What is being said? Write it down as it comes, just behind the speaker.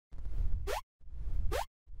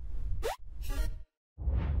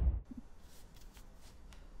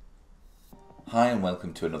Hi and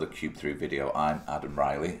welcome to another Cube 3 video. I'm Adam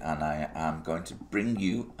Riley and I am going to bring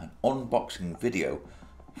you an unboxing video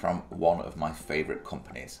from one of my favourite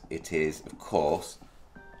companies. It is, of course,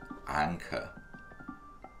 Anker.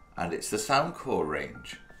 And it's the Soundcore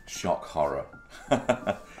range. Shock horror.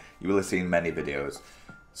 You will have seen many videos.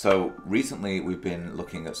 So recently we've been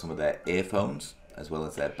looking at some of their earphones, as well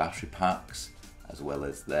as their battery packs, as well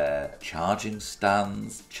as their charging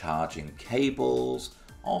stands, charging cables,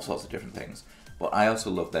 all sorts of different things. But I also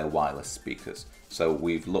love their wireless speakers. So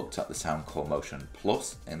we've looked at the Soundcore Motion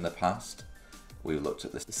Plus in the past. We've looked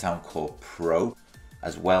at the Soundcore Pro,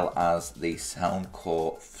 as well as the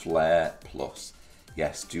Soundcore Flare Plus.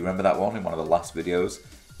 Yes, do you remember that one in one of the last videos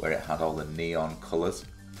where it had all the neon colours?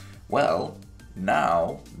 Well,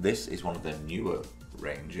 now this is one of their newer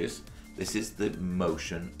ranges. This is the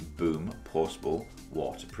Motion Boom Portable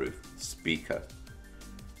Waterproof Speaker.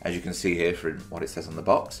 As you can see here from what it says on the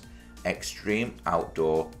box, extreme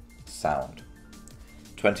outdoor sound,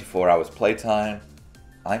 24 hours playtime,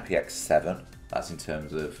 IPX7, that's in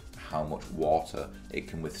terms of how much water it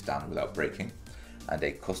can withstand without breaking, and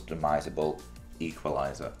a customizable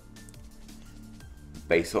equalizer.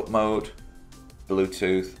 Bass up mode,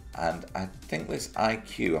 Bluetooth, and I think this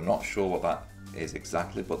IQ, I'm not sure what that is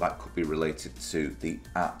exactly, but that could be related to the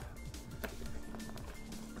app.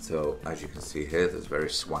 So as you can see here, there's a very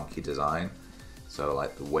swanky design. So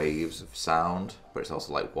like the waves of sound, but it's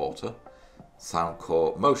also like water.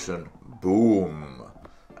 Soundcore Motion Boom.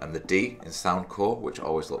 And the D in Soundcore, which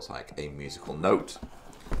always looks like a musical note.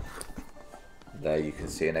 There you can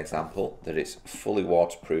see an example that it's fully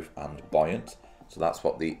waterproof and buoyant. So that's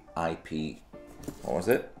what the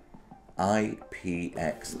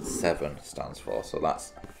IPX7 stands for. So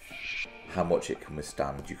that's how much it can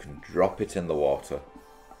withstand. You can drop it in the water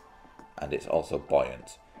and it's also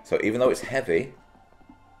buoyant. So even though it's heavy,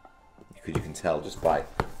 because you can tell just by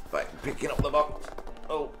picking up the box.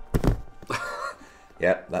 Oh,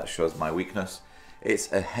 yeah, that shows my weakness.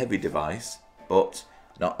 It's a heavy device, but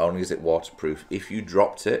not only is it waterproof, if you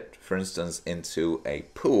dropped it, for instance, into a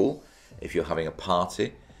pool, if you're having a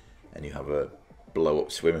party and you have a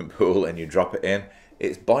blow-up swimming pool and you drop it in,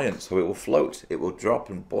 it's buoyant, so it will float. It will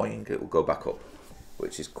drop and boing, it will go back up,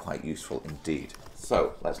 which is quite useful indeed.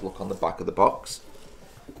 So let's look on the back of the box.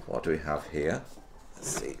 What do we have here?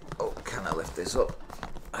 Let's see. Oh, can I lift this up?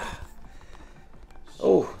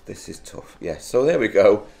 Oh, this is tough. Yes, so there we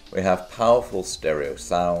go. We have powerful stereo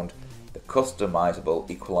sound, the customizable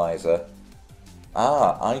equalizer.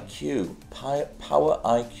 IQ, power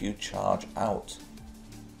IQ charge out.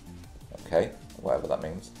 Okay, whatever that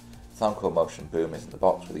means. Soundcore Motion Boom is in the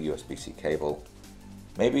box with a USB-C cable.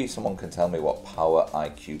 Maybe someone can tell me what power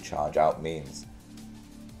IQ charge out means.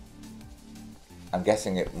 I'm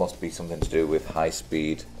guessing it must be something to do with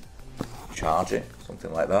high-speed charging,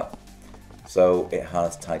 something like that. So it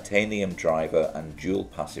has titanium driver and dual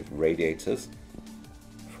passive radiators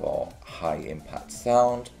for high-impact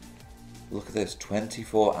sound. Look at this,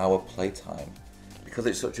 24-hour playtime. Because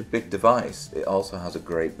it's such a big device, it also has a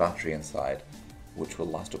great battery inside, which will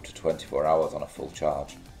last up to 24 hours on a full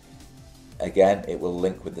charge. Again, it will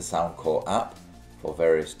link with the Soundcore app for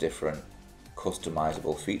various different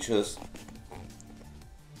customizable features.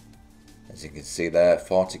 As you can see there,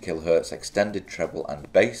 40 kHz extended treble and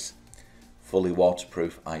bass, fully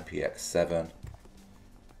waterproof IPX7,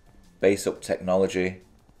 bass up technology,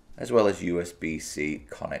 as well as USB-C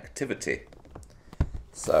connectivity.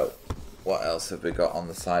 So, what else have we got on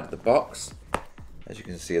the side of the box? As you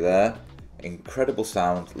can see there, incredible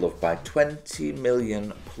sound loved by 20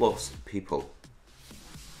 million plus people.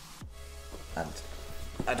 And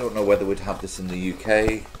I don't know whether we'd have this in the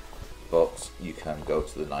UK, but you can go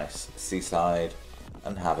to the nice seaside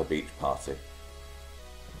and have a beach party.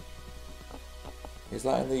 Is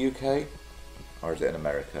that in the UK or is it in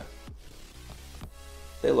America?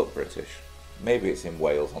 They look British. Maybe it's in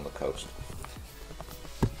Wales on the coast.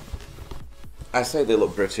 I say they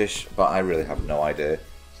look British, but I really have no idea.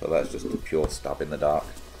 So that's just a pure stab in the dark.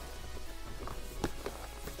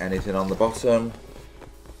 Anything on the bottom?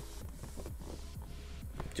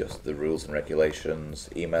 Just the rules and regulations,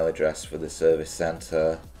 email address for the service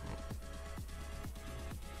centre.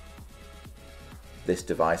 This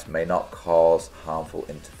device may not cause harmful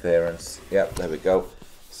interference. Yep, there we go.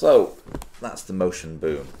 So that's the Motion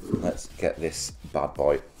Boom. Let's get this bad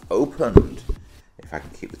boy opened. If I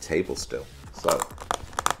can keep the table still. So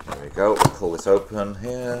there we go. We'll pull this open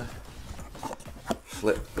here.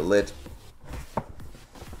 Flip the lid.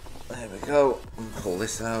 There we go. And pull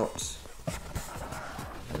this out.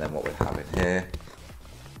 And then what we have in here.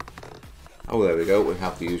 Oh, there we go. We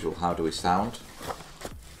have the usual how do we sound.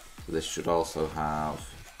 So this should also have,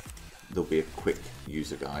 there'll be a quick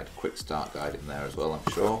user guide, quick start guide in there as well,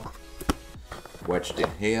 I'm sure. Wedged in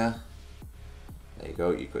here. There you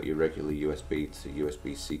go, you've got your regular USB to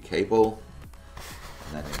USB-C cable.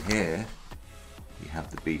 And then in here, you have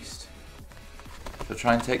the beast. So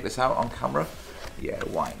try and take this out on camera? Yeah,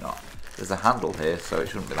 why not? There's a handle here, so it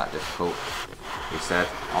shouldn't be that difficult. He said,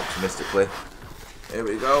 optimistically. Here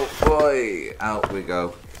we go, boy! Out we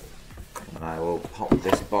go. And I will pop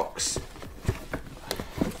this box.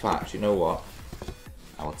 In fact, you know what?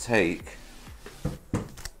 I'll take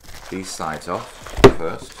these sides off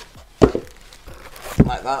first.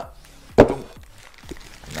 Like that. And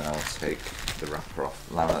then I'll take the wrapper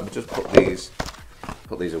off. Now let me just put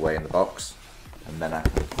these away in the box. And then I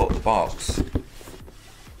can put the box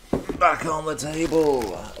back on the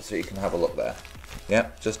table so you can have a look there.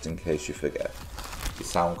 Yep, just in case you forget. The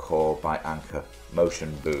Soundcore by Anker,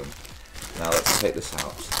 Motion Boom. Now let's take this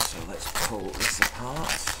out. So let's pull this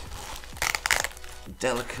apart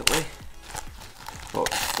delicately, but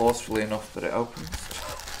forcefully enough that it opens.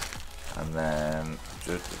 And then,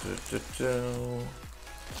 oh,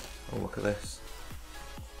 look at this.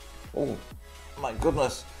 Oh my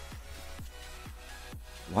goodness.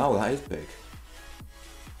 Wow, that is big.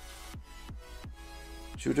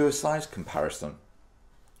 Should we do a size comparison?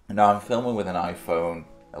 Now I'm filming with an iPhone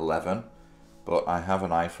 11, but I have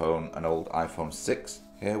an old iPhone 6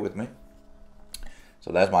 here with me.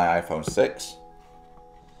 So there's my iPhone 6.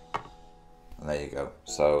 And there you go.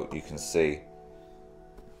 So you can see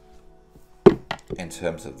in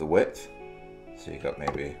terms of the width. So you've got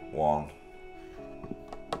maybe 1,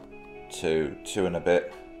 2 and a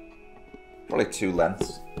bit. Probably 2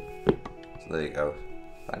 lengths. So there you go.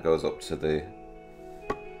 That goes up to the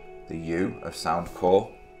U of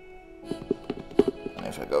Soundcore. And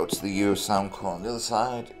if I go to the U of Soundcore on the other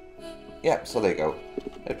side, yeah, so there you go.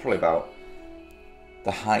 It's probably about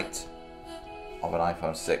the height of an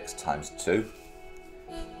iPhone 6 times 2.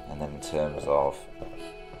 And then in terms of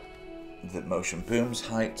the Motion Boom's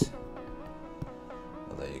height,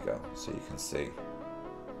 well, there you go. So you can see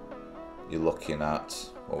you're looking at,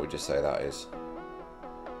 what would you say that is?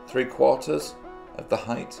 3/4 of the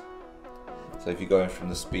height. So if you're going from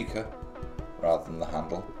the speaker rather than the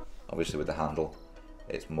handle, obviously with the handle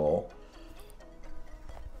it's more.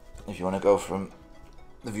 If you want to go from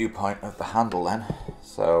the viewpoint of the handle then,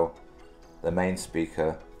 so the main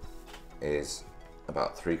speaker is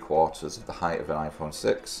about 3/4 of the height of an iPhone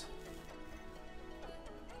 6.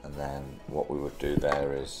 And then what we would do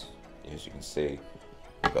there is, as you can see,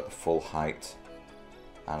 we've got the full height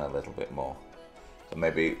and a little bit more. So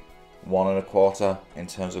maybe 1 1/4 in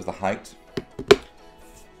terms of the height.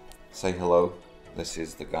 Say hello. This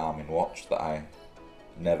is the Garmin watch that I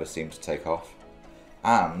never seem to take off.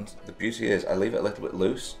 And the beauty is I leave it a little bit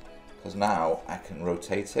loose because now I can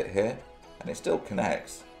rotate it here and it still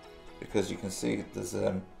connects, because you can see there's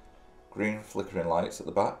green flickering lights at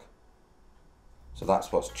the back. So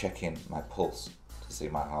that's what's checking my pulse to see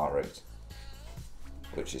my heart rate,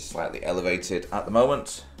 which is slightly elevated at the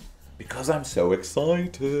moment because I'm so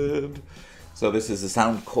excited. So this is the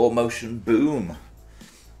Soundcore Motion Boom.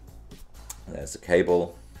 There's the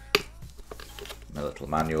cable, my little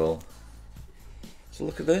manual. So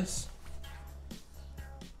look at this.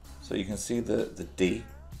 So you can see the D,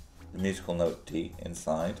 the musical note D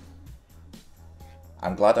inside.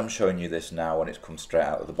 I'm glad I'm showing you this now when it's come straight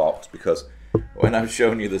out of the box, because when I've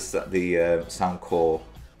shown you the Soundcore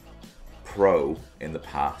Pro in the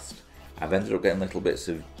past, I've ended up getting little bits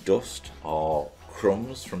of dust or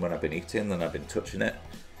crumbs from when I've been eating and I've been touching it.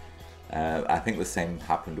 I think the same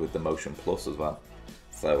happened with the Motion Plus as well.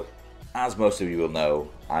 So, as most of you will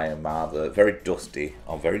know, I am either very dusty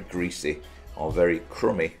or very greasy or very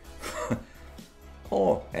crummy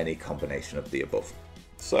or any combination of the above.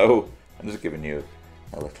 So, I'm just giving you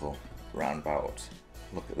a little roundabout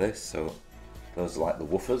look at this. So, those are like the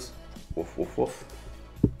woofers. Woof, woof, woof.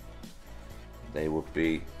 They would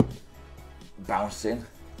be bouncing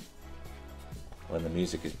when the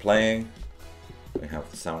music is playing. We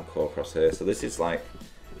have the Soundcore across here. So this is like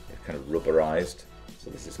kind of rubberized. So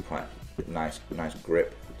this is quite nice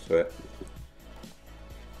grip to it.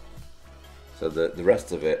 So the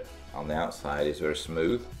rest of it on the outside is very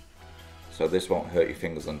smooth. So this won't hurt your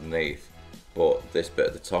fingers underneath. But this bit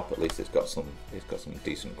at the top, at least it's got some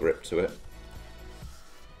decent grip to it.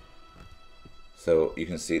 So you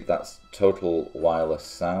can see that's total wireless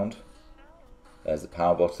sound. There's the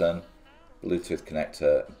power button, Bluetooth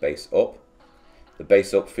connector, bass up. The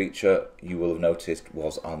bass up feature you will have noticed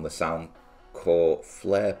was on the Soundcore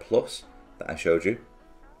Flare Plus that I showed you.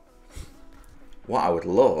 What I would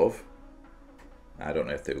love, I don't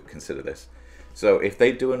know if they would consider this. So if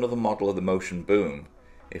they do another model of the Motion Boom,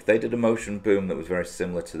 if they did a Motion Boom that was very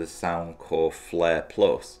similar to the Soundcore Flare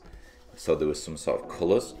Plus, so there was some sort of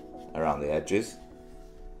colours around the edges,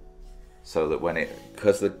 so that when it,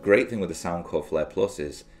 because the great thing with the Soundcore Flare Plus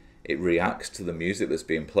is it reacts to the music that's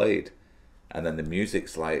being played, and then the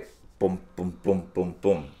music's like bum bum bum bum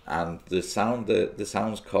bum, and the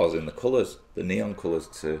sound's causing the colours, the neon colours,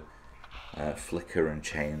 to flicker and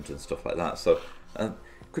change and stuff like that. So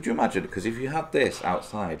could you imagine, because if you had this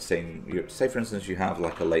outside, say for instance you have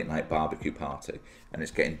like a late night barbecue party and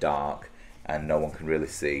it's getting dark and no one can really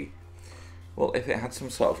see, well, if it had some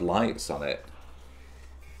sort of lights on it,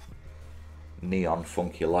 neon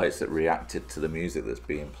funky lights that reacted to the music that's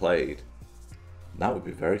being played, that would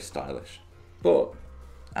be very stylish. But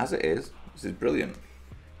as it is, this is brilliant.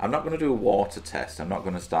 I'm not going to do a water test. I'm not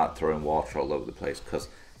going to start throwing water all over the place because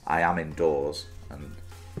I am indoors and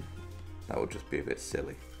that would just be a bit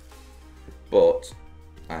silly. But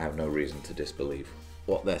I have no reason to disbelieve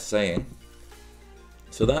what they're saying.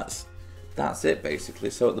 So that's it basically.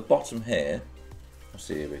 So at the bottom here,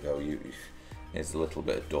 see, here we go. Here's a little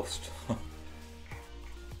bit of dust.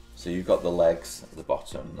 So you've got the legs at the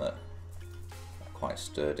bottom that are quite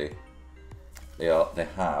sturdy. They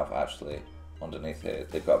have actually underneath here,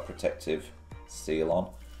 they've got a protective seal on,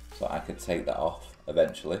 so I could take that off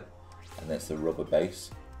eventually, and it's a rubber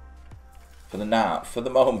base. For the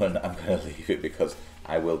moment, I'm going to leave it because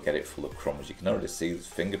I will get it full of crumbs. You can already see there's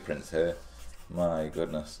fingerprints here. My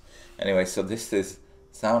goodness. Anyway, so this is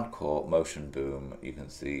Soundcore Motion Boom. You can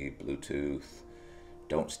see Bluetooth.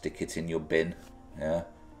 Don't stick it in your bin. Yeah.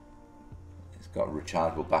 It's got a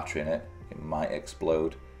rechargeable battery in it. It might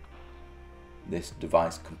explode. This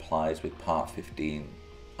device complies with Part 15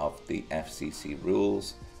 of the FCC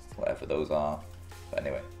rules, whatever those are. But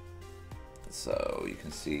anyway, so you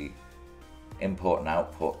can see input and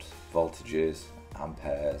output voltages,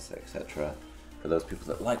 amperes, etc. For those people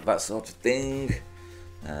that like that sort of thing.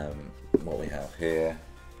 What we have here,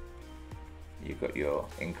 you've got your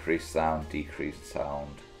increased sound, decreased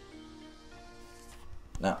sound.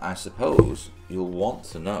 Now I suppose you'll want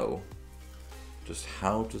to know just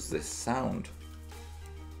how does this sound?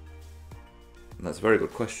 And that's a very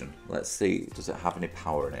good question. Let's see, does it have any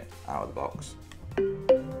power in it out of the box?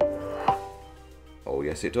 Oh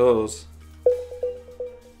yes it does.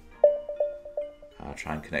 I'll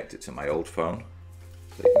try and connect it to my old phone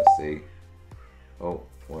so you can see. Oh,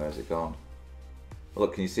 where's it gone?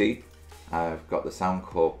 Look, can you see? I've got the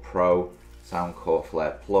Soundcore Pro, Soundcore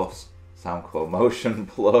Flare Plus, Soundcore Motion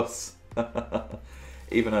Plus,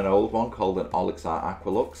 even an old one called an Olixar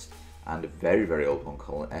Aqualux, and a very, very old one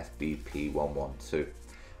called an SBP112.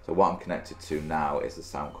 So what I'm connected to now is the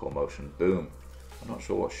Soundcore Motion Boom. I'm not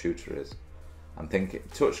sure what shooter is. I'm thinking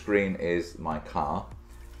touchscreen is my car.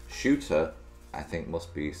 Shooter, I think,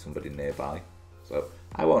 must be somebody nearby. So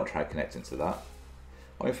I won't try connecting to that.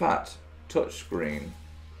 Or in fact, touchscreen,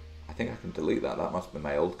 I think I can delete that. That must be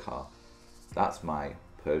my old car. That's my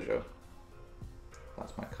Peugeot.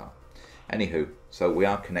 That's my car. Anywho, so we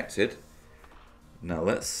are connected. Now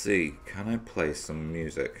let's see, can I play some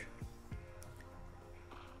music?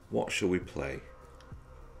 What shall we play?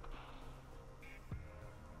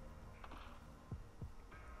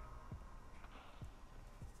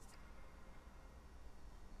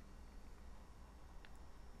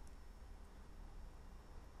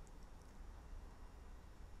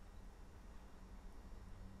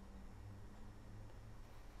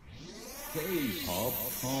 K-Pop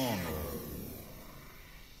Corner.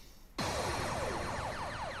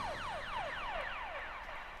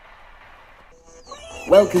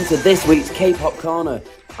 Welcome to this week's K-Pop Corner.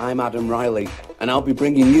 I'm Adam Riley, and I'll be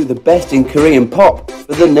bringing you the best in Korean pop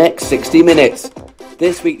for the next 60 minutes.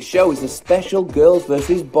 This week's show is a special girls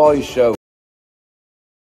versus boys show.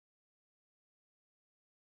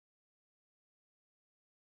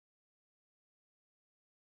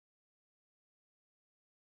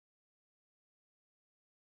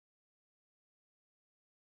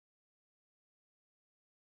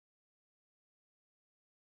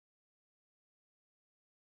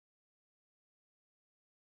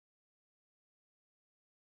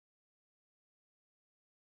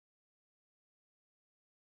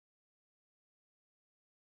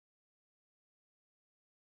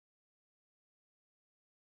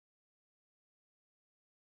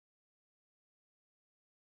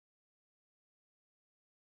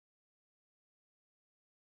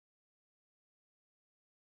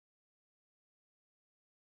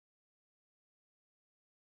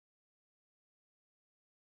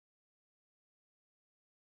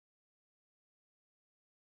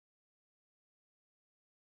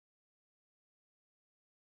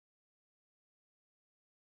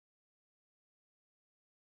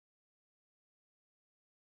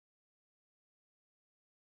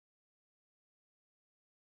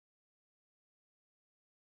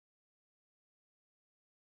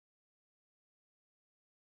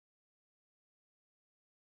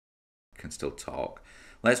 can still talk.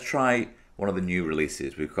 Let's try one of the new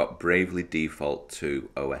releases. We've got Bravely Default 2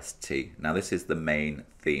 OST. Now this is the main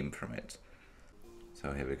theme from it.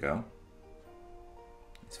 So here we go.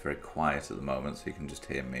 It's very quiet at the moment, so you can just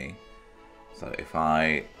hear me. So if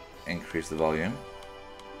I increase the volume,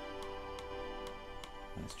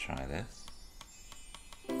 let's try this.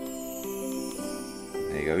 There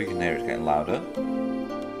you go, you can hear it's getting louder.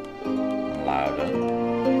 And louder.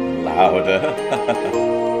 And louder.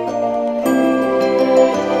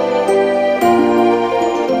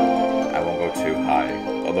 I won't go too high,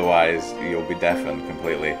 otherwise you'll be deafened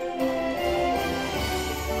completely.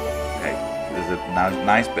 Okay, there's a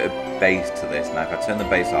nice bit of bass to this. Now if I turn the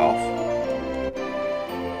bass off,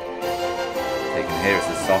 you can hear it's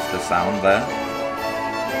a softer sound there.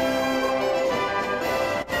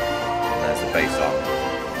 And there's the bass on.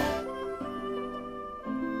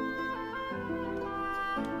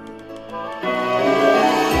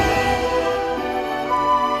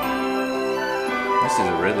 This is a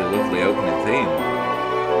really lovely opening theme.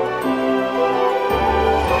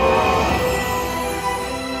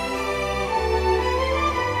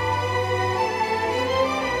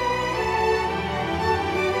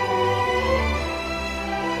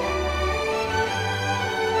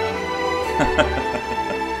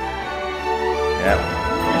 Yep,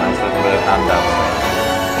 nice little bit of hand dancing.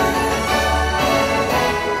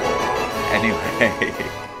 Anyway,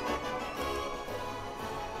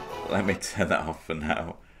 let me turn that off for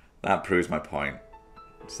now. That proves my point.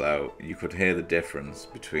 So you could hear the difference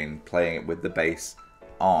between playing it with the bass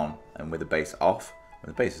on and with the bass off.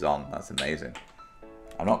 When the bass is on, that's amazing.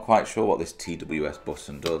 I'm not quite sure what this TWS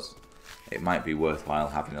button does. It might be worthwhile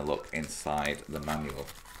having a look inside the manual.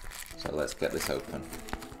 So let's get this open.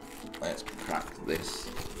 Let's crack this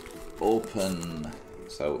open.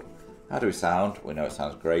 So how do we sound? We know it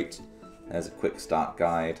sounds great. There's a quick start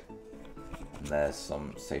guide. And there's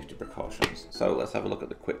some safety precautions. So let's have a look at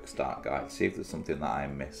the quick start guide. See if there's something that I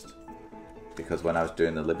missed. Because when I was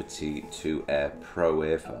doing the Liberty 2 Air Pro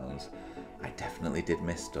earphones, I definitely did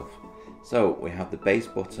miss stuff. So we have the bass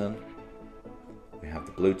button. We have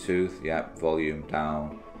the Bluetooth. Yep, volume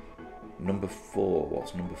down. Number 4,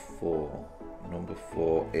 what's number 4? Number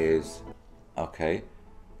 4 is, okay,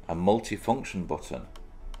 a multi-function button.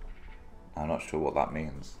 I'm not sure what that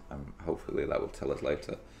means. Hopefully that will tell us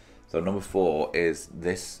later. So number 4 is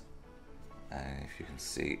this, if you can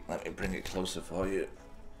see, let me bring it closer for you.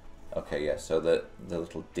 Okay, yeah, so the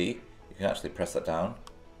little D, you can actually press that down.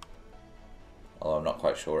 Although I'm not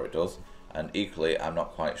quite sure what it does. And equally, I'm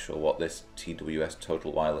not quite sure what this TWS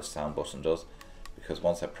Total Wireless Sound button does. Because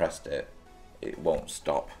once I pressed it, it won't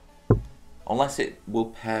stop. Unless it will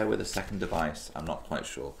pair with a second device, I'm not quite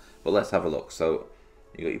sure. But let's have a look. So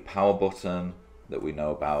you got your power button that we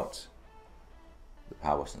know about. The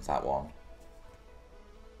power button's that one.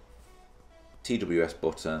 TWS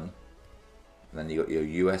button. And then you got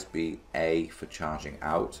your USB-A for charging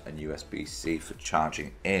out and USB-C for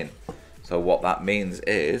charging in. So what that means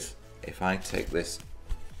is, if I take this,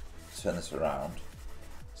 turn this around,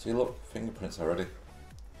 see, look, fingerprints already.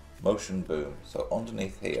 Motion boom. So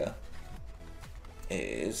underneath here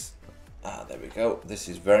is, there we go. This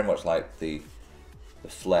is very much like the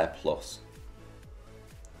Flare Plus.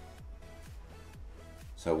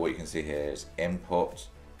 So what you can see here is input.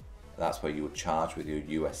 That's where you would charge with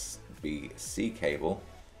your USB-C cable.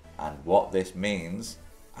 And what this means,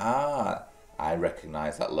 I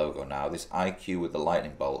recognize that logo now. This IQ with the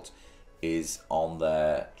lightning bolt is on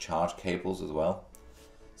their charge cables as well.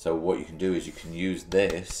 So what you can do is you can use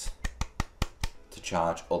this to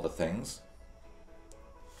charge other things.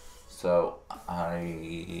 So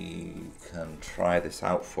I can try this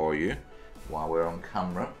out for you while we're on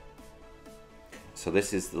camera. So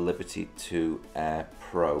this is the Liberty 2 Air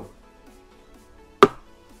Pro.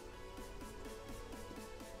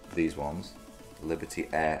 These ones, Liberty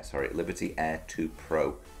Air 2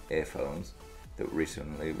 Pro earphones that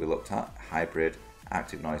recently we looked at. Hybrid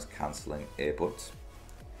active noise cancelling earbuds.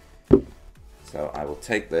 So I will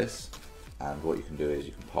take this, and what you can do is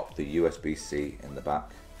you can pop the USB-C in the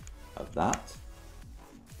back of that.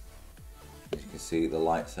 As you can see, the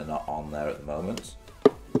lights are not on there at the moment.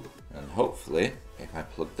 And hopefully, if I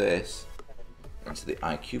plug this into the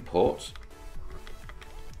IQ port,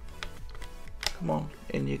 come on,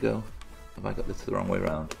 in you go. Have I got this the wrong way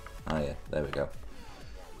around? Ah yeah, there we go.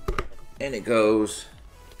 In it goes.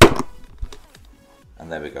 And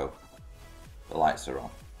there we go. The lights are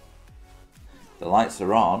on. The lights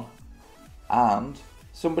are on, and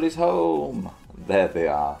somebody's home. There they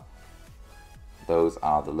are. Those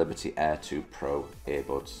are the Liberty Air 2 Pro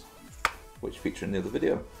earbuds, which feature in the other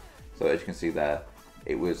video. So as you can see there,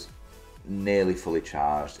 it was nearly fully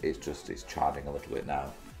charged. It's charging a little bit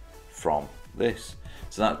now from this.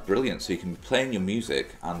 So that's brilliant. So you can be playing your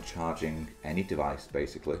music and charging any device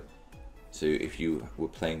basically. So if you were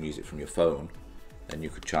playing music from your phone, then you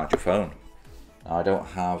could charge your phone. Now, I don't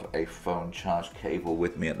have a phone charge cable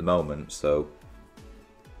with me at the moment, so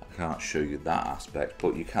I can't show you that aspect,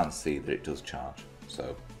 but you can see that it does charge.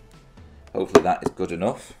 So hopefully that is good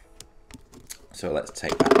enough. So let's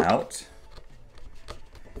take that out.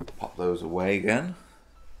 Pop those away again.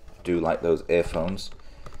 Do like those earphones.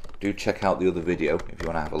 Do check out the other video if you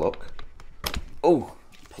want to have a look. Oh,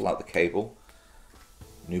 pull out the cable.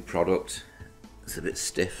 New product. It's a bit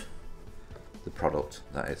stiff. The product,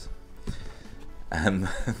 that is.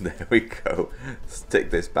 There we go.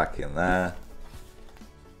 Stick this back in there.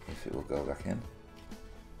 If it will go back in.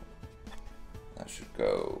 That should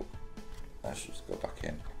just go back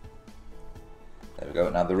in. There we go.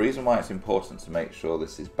 Now the reason why it's important to make sure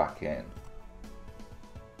this is back in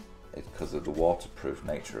is because of the waterproof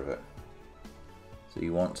nature of it. So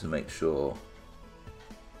you want to make sure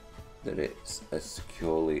that it's as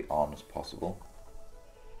securely on as possible.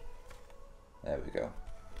 There we go.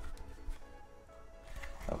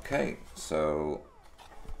 Okay, so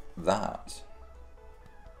that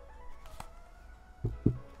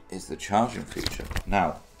is the charging feature.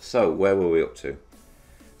 Now, so where were we up to?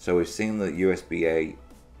 So we've seen the USB-A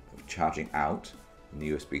charging out and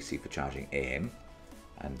the USB-C for charging in,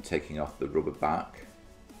 and taking off the rubber back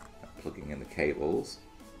and plugging in the cables.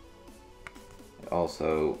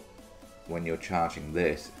 Also, when you're charging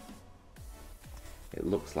this, it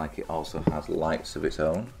looks like it also has lights of its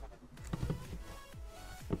own,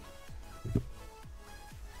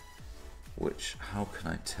 which, how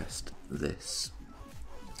can I test this?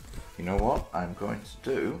 You know what I'm going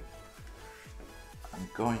to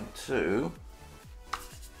do?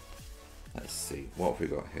 Let's see, what have we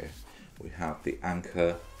got here? We have the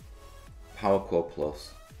Anker PowerCore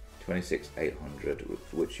Plus 26800,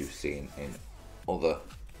 which you've seen in other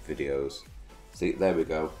videos. See, there we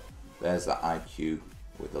go. There's that IQ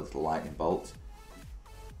with a little lightning bolt.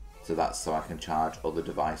 So that's so I can charge other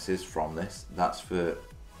devices from this. That's for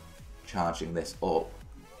charging this up.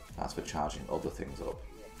 That's for charging other things up.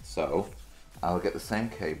 So I'll get the same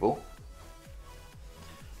cable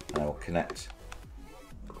and I will connect,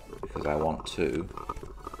 because I want to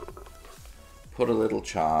put a little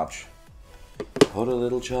charge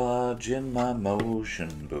in my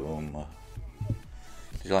motion boom.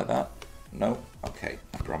 Did you like that? No? Okay,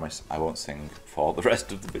 I promise I won't sing for the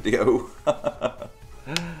rest of the video.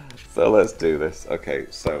 So let's do this. Okay,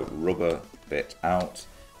 so rubber bit out,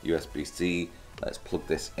 USB-C, let's plug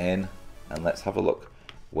this in and let's have a look.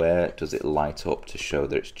 Where does it light up to show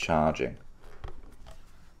that it's charging?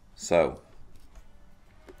 So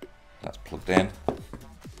that's plugged in,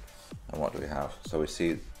 and what do we have? So we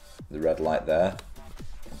see the red light there,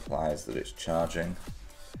 implies that it's charging.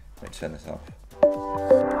 Let me turn this off.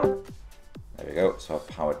 There we go, so I've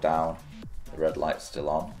powered down, the red light's still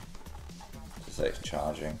on to say it's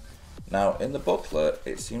charging. Now in the booklet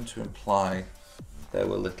it seemed to imply there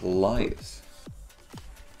were little lights,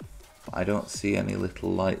 but I don't see any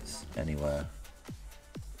little lights anywhere.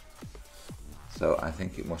 So I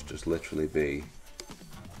think it must just literally be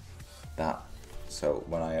that. So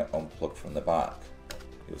when I unplug from the back,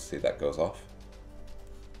 you'll see that goes off.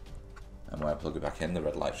 And when I plug it back in, the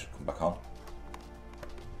red light should come back on.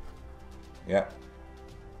 Yeah.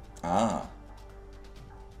 Ah.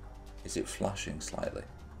 Is it flashing slightly?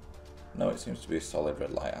 No, it seems to be a solid red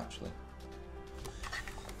light actually.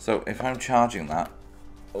 So if I'm charging that,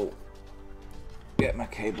 oh, get my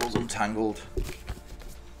cables untangled.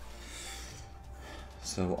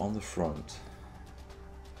 So on the front,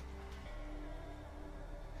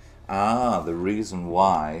 the reason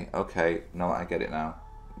why, okay, no, I get it now.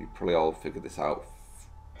 You probably all figured this out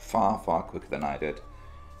far quicker than I did.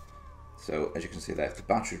 So as you can see there, if the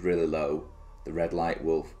battery's really low, the red light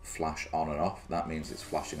will flash on and off. That means it's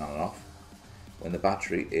flashing on and off. When the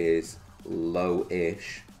battery is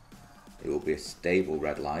low-ish, it will be a stable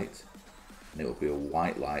red light, and it will be a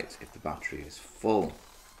white light if the battery is full.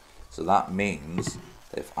 So that means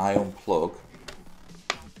that if I unplug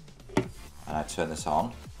and I turn this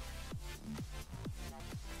on,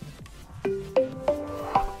 there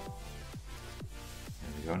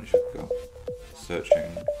we go, and it should go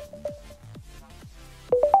searching,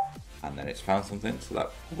 and then it's found something, so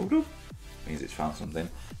that means it's found something.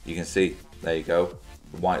 You can see, there you go,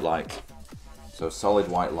 white light. So solid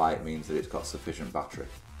white light means that it's got sufficient battery.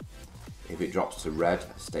 If it drops to red,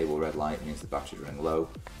 a stable red light means the battery's running low.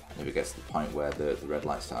 And if it gets to the point where the red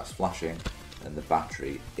light starts flashing, then the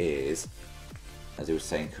battery is as they would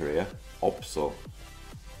say in Korea, 없어.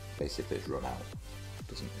 Basically it's run out.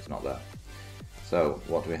 It's not there. So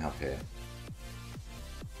what do we have here?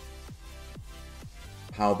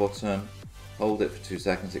 Power button, hold it for 2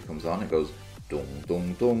 seconds, it comes on, it goes dung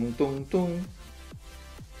dung dung dung dung.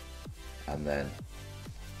 And then,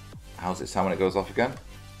 how does it sound when it goes off again?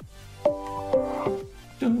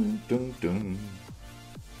 Dung dung dung.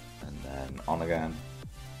 And then on again.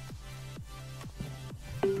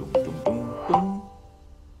 Dung dung dung dung.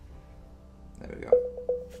 There we go.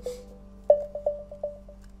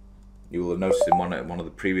 You will have noticed in one of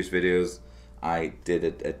the previous videos I did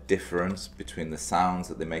a difference between the sounds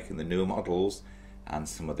that they make in the newer models and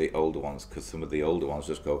some of the older ones, because some of the older ones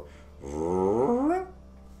just go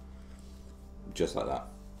just like that.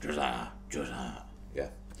 Just like that. Just like that. Yeah.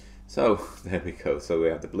 So there we go. So we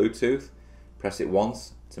have the Bluetooth. Press it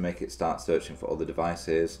once to make it start searching for other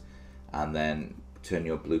devices, and then turn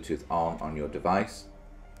your Bluetooth on your device.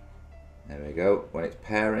 There we go. When it's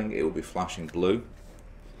pairing, it will be flashing blue,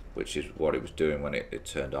 which is what it was doing when it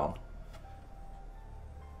turned on.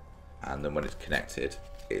 And then when it's connected,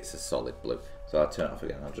 it's a solid blue. So I'll turn it off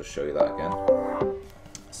again. I'll just show you that again.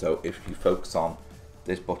 So if you focus on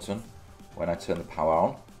this button, when I turn the power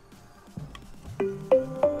on,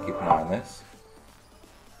 keep an eye on this.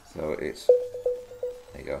 So it's,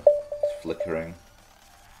 there you go, it's flickering.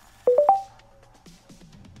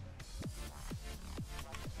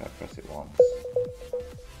 If I press it once,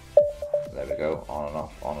 there we go, on and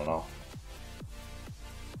off, on and off.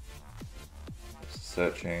 It's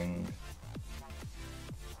searching.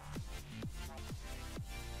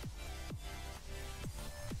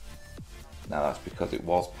 Now that's because it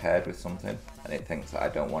was paired with something and it thinks that I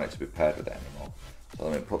don't want it to be paired with it anymore. So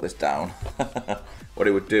let me put this down. What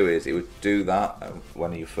it would do is it would do that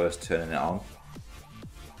when you're first turning it on.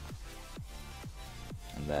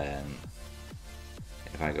 And then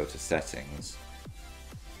if I go to settings,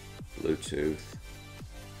 Bluetooth,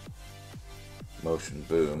 motion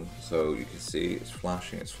boom, so you can see it's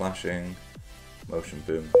flashing, motion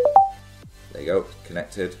boom. There you go,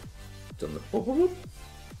 connected, done the boop, boop, boop.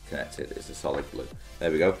 Connected, it's a solid blue.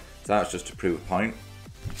 There we go. So that's just to prove a point.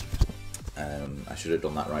 I should have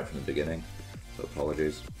done that right from the beginning, so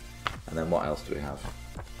apologies. And then what else do we have?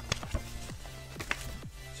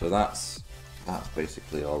 So that's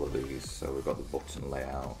basically all of these. So we've got the button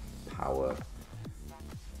layout, power.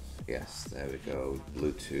 Yes, there we go.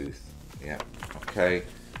 Bluetooth. Yeah. Okay.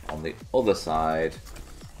 On the other side,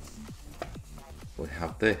 we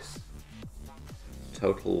have this.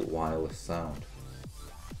 Total wireless sound.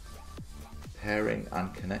 Pairing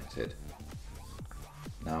and connected.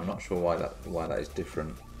 Now I'm not sure why that is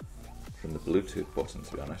different from the Bluetooth button,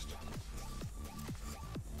 to be honest.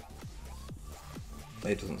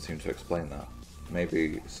 It doesn't seem to explain that.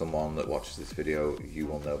 Maybe someone that watches this video, you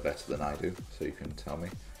will know better than I do, so you can tell me.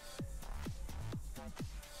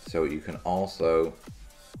 So you can also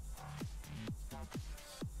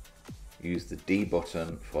use the D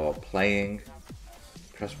button for playing.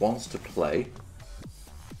 Press once to play.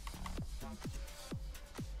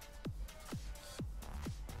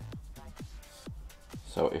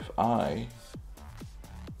 So if I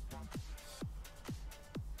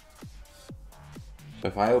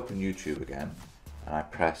open YouTube again and I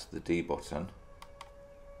press the D button,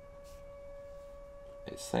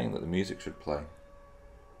 it's saying that the music should play.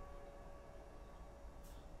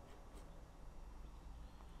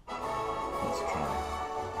 Let's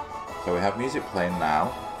try. So we have music playing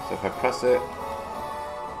now. So if I press it,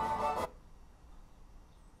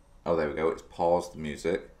 oh there we go, it's paused the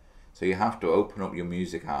music. So you have to open up your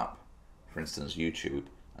music app, for instance YouTube,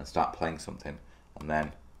 and start playing something, and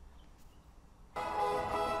then,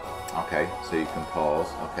 okay, so you can pause,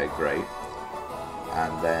 okay, great.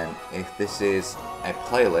 And then if this is a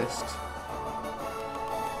playlist,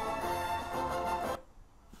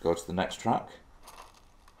 go to the next track.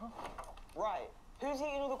 Right, who's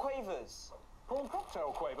eating all the quavers? Prawn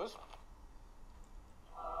cocktail quavers.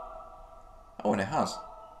 Oh, and it has.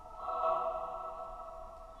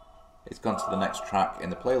 It's gone to the next track in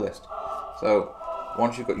the playlist. So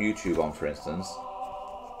once you've got YouTube on, for instance,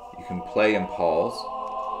 you can play and pause,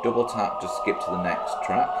 double tap to skip to the next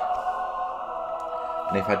track,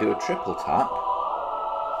 and if I do a triple tap,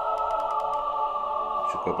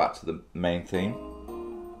 it should go back to the main theme.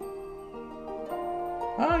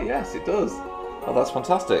 Ah yes, it does. Oh, that's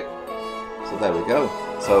fantastic. So there we go.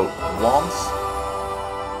 So once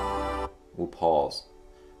we'll pause,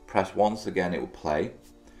 press once again, it will play.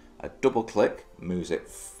 A double click moves it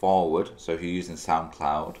forward, so if you're using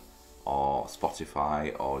SoundCloud or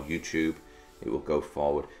Spotify or YouTube, it will go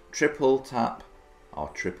forward. Triple tap or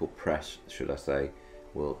triple press, should I say,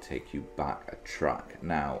 will take you back a track.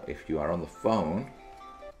 Now, if you are on the phone,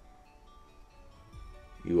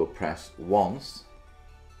 you will press once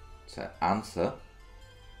to answer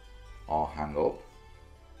or hang up.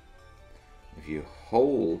 If you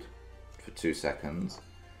hold for 2 seconds,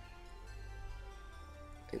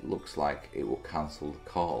 it looks like it will cancel the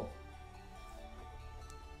call.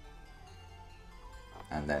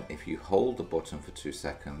 And then if you hold the button for 2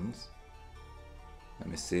 seconds, let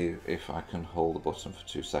me see if I can hold the button for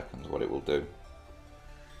 2 seconds, what it will do.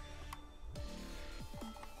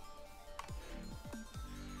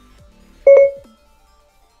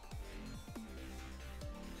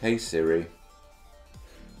 Hey Siri,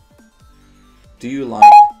 do you like...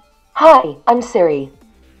 Hi, I'm Siri.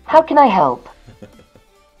 How can I help?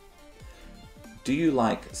 Do you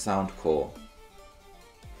like Soundcore?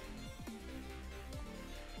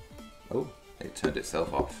 Oh, it turned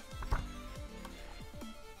itself off.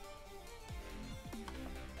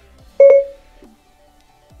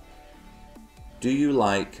 Do you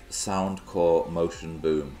like Soundcore Motion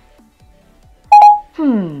Boom?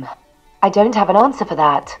 I don't have an answer for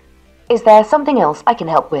that. Is there something else I can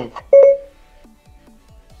help with?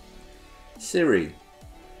 Siri,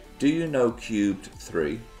 do you know Cubed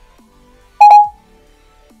 3?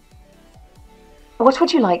 What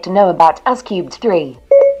would you like to know about As Cubed 3?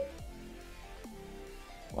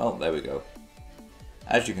 Well, there we go.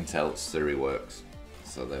 As you can tell, Siri works.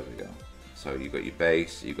 So there we go. So you've got your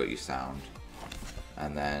bass, you've got your sound,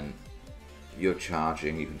 and then you're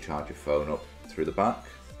charging, you can charge your phone up through the back.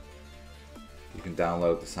 You can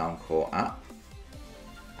download the Soundcore app,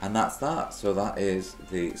 and that's that. So that is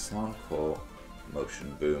the Soundcore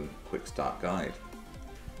Motion Boom Quick Start Guide.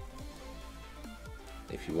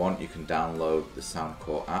 If you want, you can download the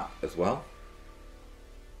Soundcore app as well,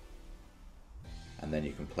 and then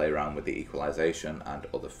you can play around with the equalization and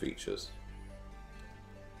other features.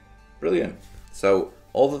 Brilliant. So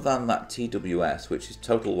other than that TWS, which is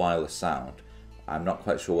total wireless sound, I'm not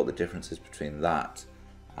quite sure what the difference is between that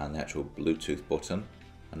and the actual Bluetooth button.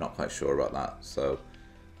 I'm not quite sure about that, so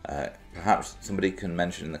perhaps somebody can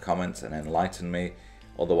mention in the comments and enlighten me.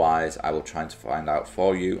 Otherwise, I will try to find out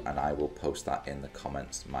for you, and I will post that in the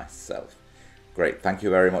comments myself. Great, thank you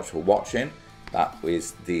very much for watching. That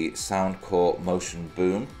is the Soundcore Motion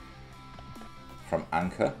Boom from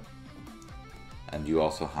Anker. And you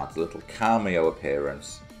also had a little cameo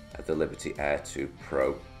appearance at the Liberty Air 2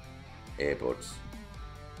 Pro earbuds.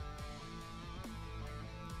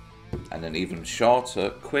 And an even shorter,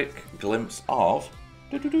 quick glimpse of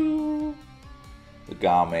the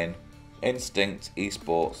Garmin Instinct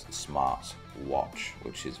Esports Smart Watch,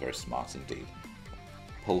 which is very smart indeed.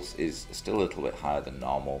 Pulse is still a little bit higher than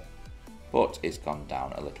normal, but it's gone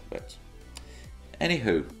down a little bit.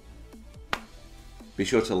 Anywho, be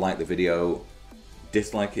sure to like the video,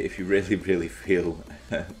 dislike it if you really feel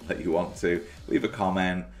that you want to, leave a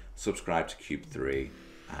comment, subscribe to Cube 3,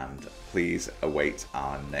 and please await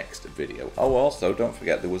our next video. Oh, also, don't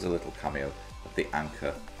forget there was a little cameo of the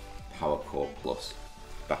Anker PowerCore Plus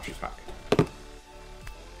battery pack.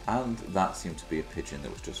 And that seemed to be a pigeon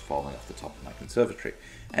that was just falling off the top of my conservatory.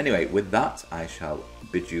 Anyway, with that, I shall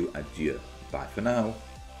bid you adieu. Bye for now.